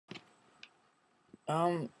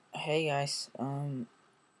Hey guys,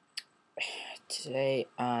 today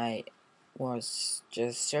I was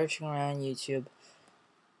just searching around YouTube,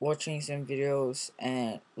 watching some videos,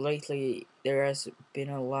 and lately there has been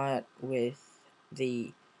a lot with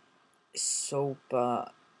the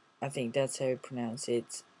SOPA, I think that's how you pronounce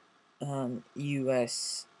it,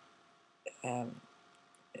 US, um,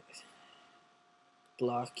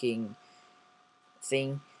 blocking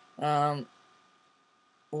thing. Um,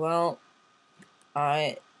 well,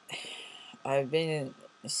 I I've been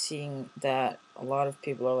seeing that a lot of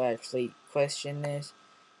people have actually questioned this,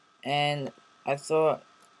 and I thought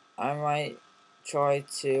I might try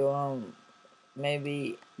to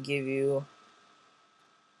maybe give you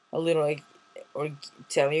a little or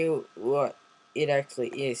tell you what it actually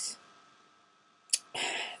is.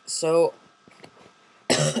 So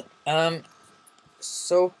um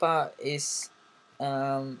SOPA is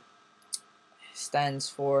um stands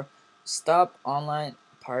for Stop Online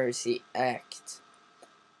Piracy Act.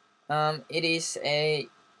 It is a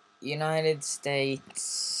United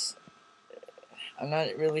States. I'm not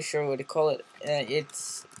really sure what to call it.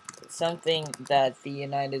 It's something that the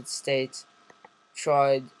United States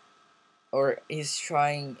tried or is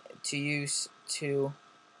trying to use to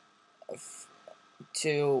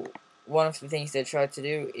one of the things they try to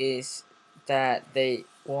do is that they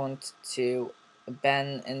want to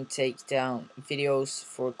ban and take down videos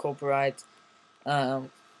for copyright.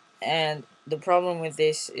 And the problem with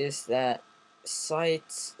this is that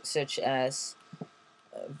sites such as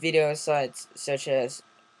video sites such as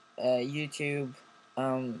YouTube,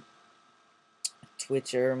 um,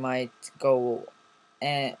 Twitter might go,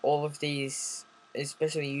 and all of these,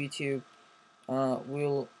 especially YouTube,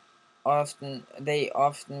 will often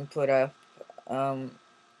put up um,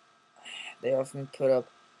 they often put up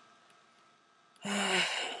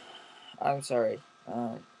I'm sorry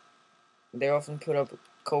they often put up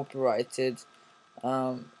copyrighted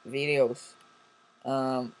videos,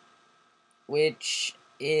 um, which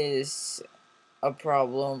is a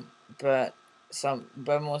problem, but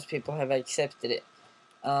most people have accepted it.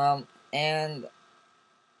 And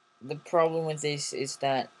the problem with this is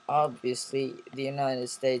that obviously the United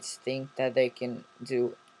States think that they can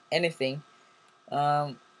do anything,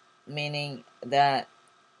 um, meaning that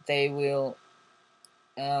they will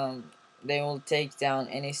um, they will take down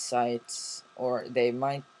any sites, or they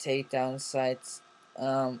might take down sites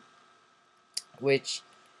um, which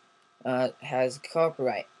has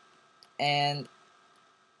copyright, and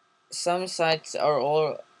some sites are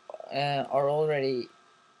already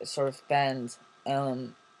sort of banned,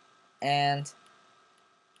 and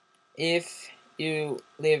if you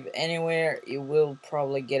live anywhere, you will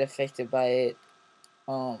probably get affected by it.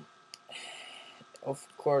 Um, of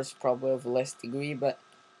course, probably of less degree, but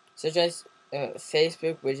such as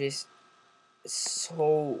Facebook, which is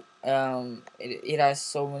it has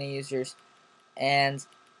so many users and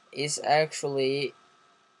is actually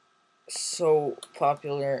so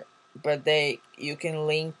popular, but you can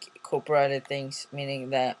link copyrighted things,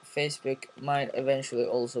 meaning that Facebook might eventually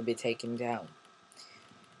also be taken down.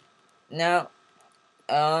 Now,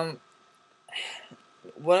 um,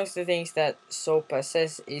 one of the things that SOPA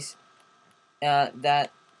says is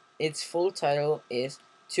that its full title is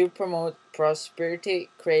to promote prosperity,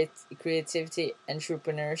 creativity,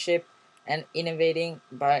 entrepreneurship, and innovating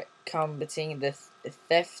by combating the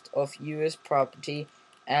theft of U.S. property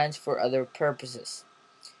and for other purposes.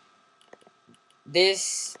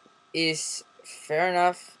 This is fair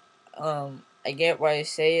enough. I get why you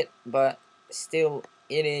say it, but still,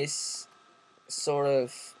 it is sort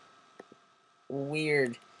of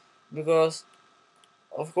weird because,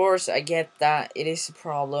 of course, I get that it is a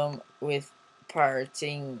problem with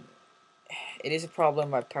pirating. It is a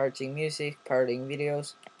problem by pirating music, pirating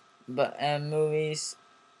videos, but and movies,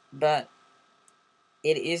 but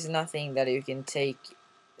it is nothing that you can take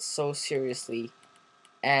so seriously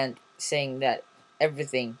and saying that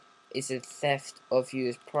everything is a theft of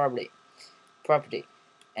U.S. property.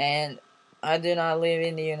 And I do not live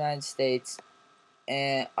in the United States,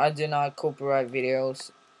 and I do not copyright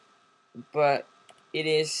videos, but it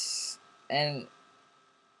is, and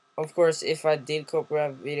of course, if I did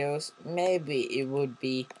copyright videos, maybe it would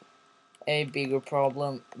be a bigger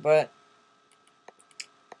problem, but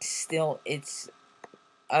still,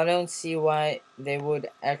 I don't see why they would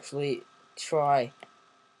actually try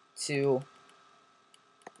to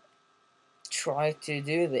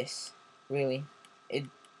do this. Really, it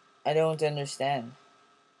I don't understand.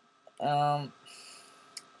 Um,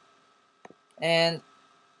 and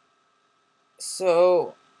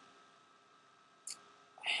so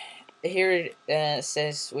here it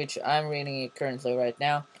says, which I'm reading it currently right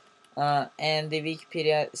now. And the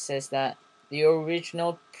Wikipedia says that the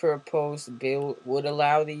original proposed bill would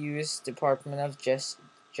allow the U.S. Department of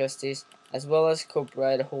Justice as well as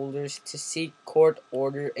copyright holders to seek court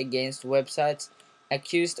order against websites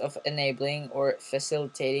accused of enabling or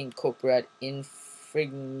facilitating copyright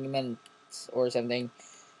infringement or something.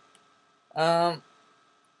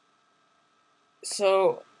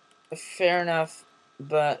 So fair enough,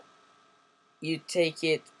 but you take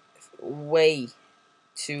it way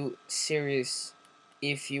too serious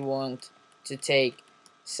if you want to take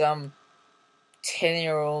some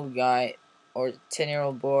 10-year-old guy or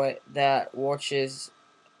 10-year-old boy that watches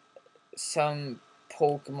some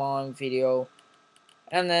Pokemon video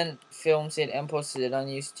and then films it and posts it on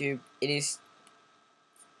YouTube. It's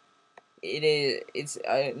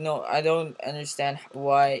I no, I don't understand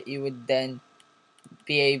why you would then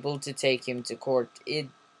be able to take him to court. It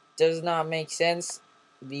does not make sense.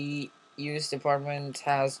 The U.S. Department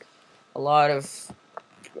has a lot of,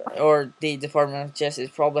 or the Department of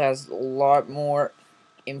Justice probably has a lot more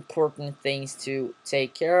important things to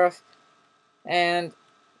take care of, and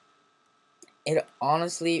it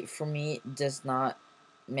honestly, for me, does not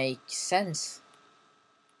make sense.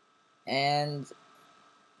 And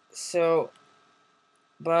so,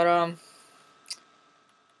 but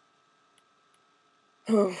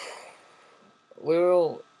we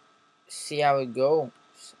will see how it goes.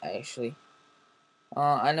 Actually,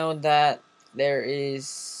 I know that there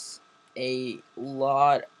is a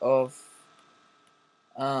lot of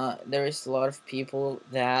people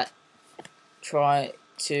that try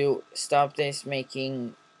to stop this,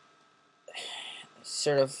 making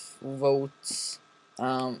sort of votes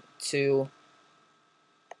to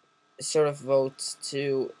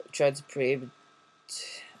try to prohibit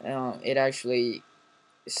it actually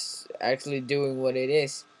doing what it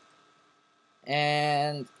is.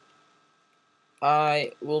 And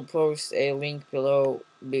I will post a link below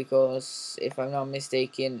because if I'm not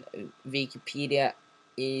mistaken, Wikipedia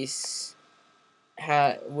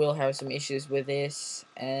will have some issues with this,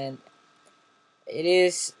 and it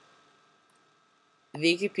is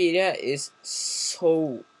Wikipedia is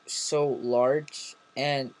so large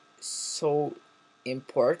and so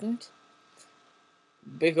important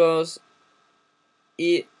because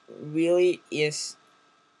it really is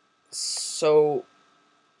so.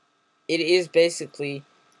 It is basically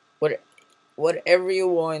whatever you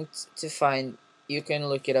want to find, you can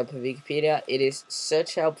look it up on Wikipedia. It is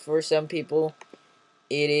such help for some people.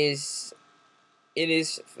 It is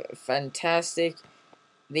fantastic.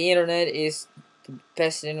 The internet is the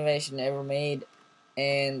best innovation ever made,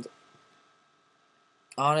 and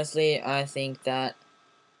honestly, I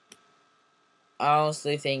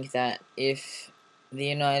honestly think that if the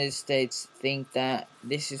United States think that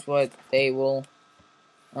this is what they will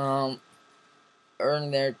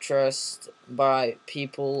earn their trust by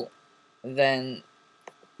people, then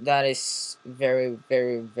that is very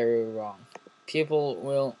wrong. People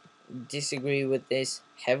will disagree with this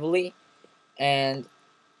heavily, and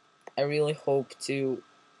I really hope to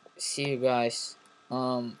see you guys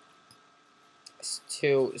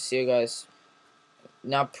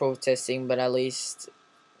not protesting, but at least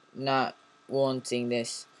not wanting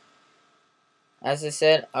this. As I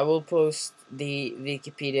said, I will post the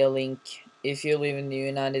Wikipedia link. If you live in the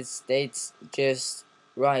United States, just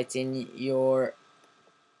write in your,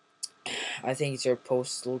 I think it's your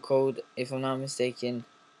postal code, if I'm not mistaken.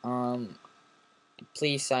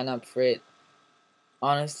 Please sign up for it.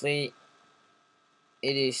 Honestly,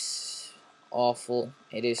 it is awful,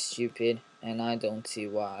 it is stupid, and I don't see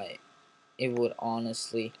why it would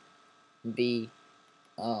honestly be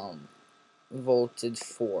voted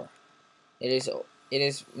for. It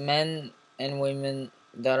is men and women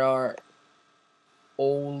that are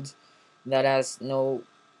old, that has no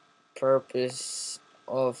purpose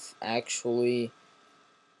of actually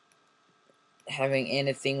having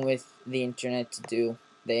anything with the internet to do.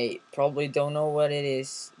 They probably don't know what it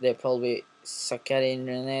is. They probably suck at the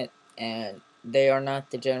internet, and they are not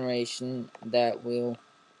the generation that will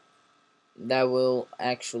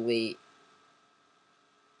actually,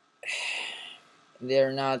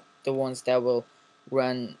 they're not the ones that will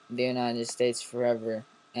run the United States forever.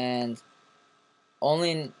 And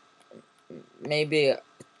only in maybe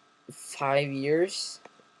 5 years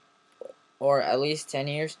or at least 10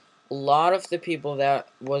 years, a lot of the people that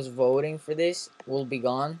was voting for this will be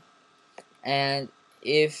gone. And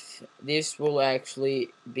if this will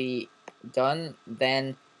actually be done,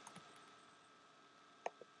 then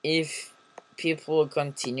if people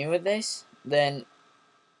continue with this, then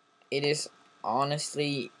it is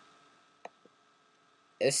honestly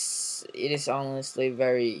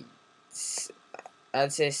very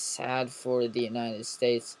I'd say sad for the United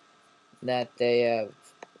States that they have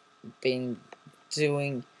been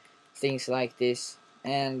doing things like this,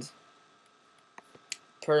 and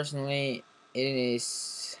personally, it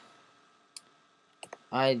is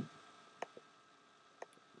I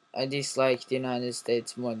I dislike the United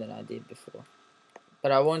States more than I did before.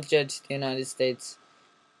 But I won't judge the United States.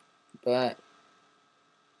 But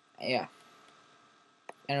yeah.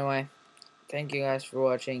 Anyway, thank you guys for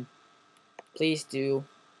watching. Please do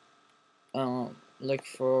look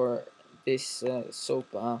for this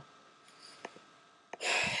SOPA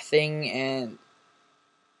thing, and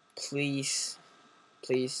please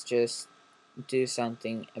just do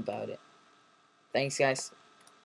something about it. Thanks, guys.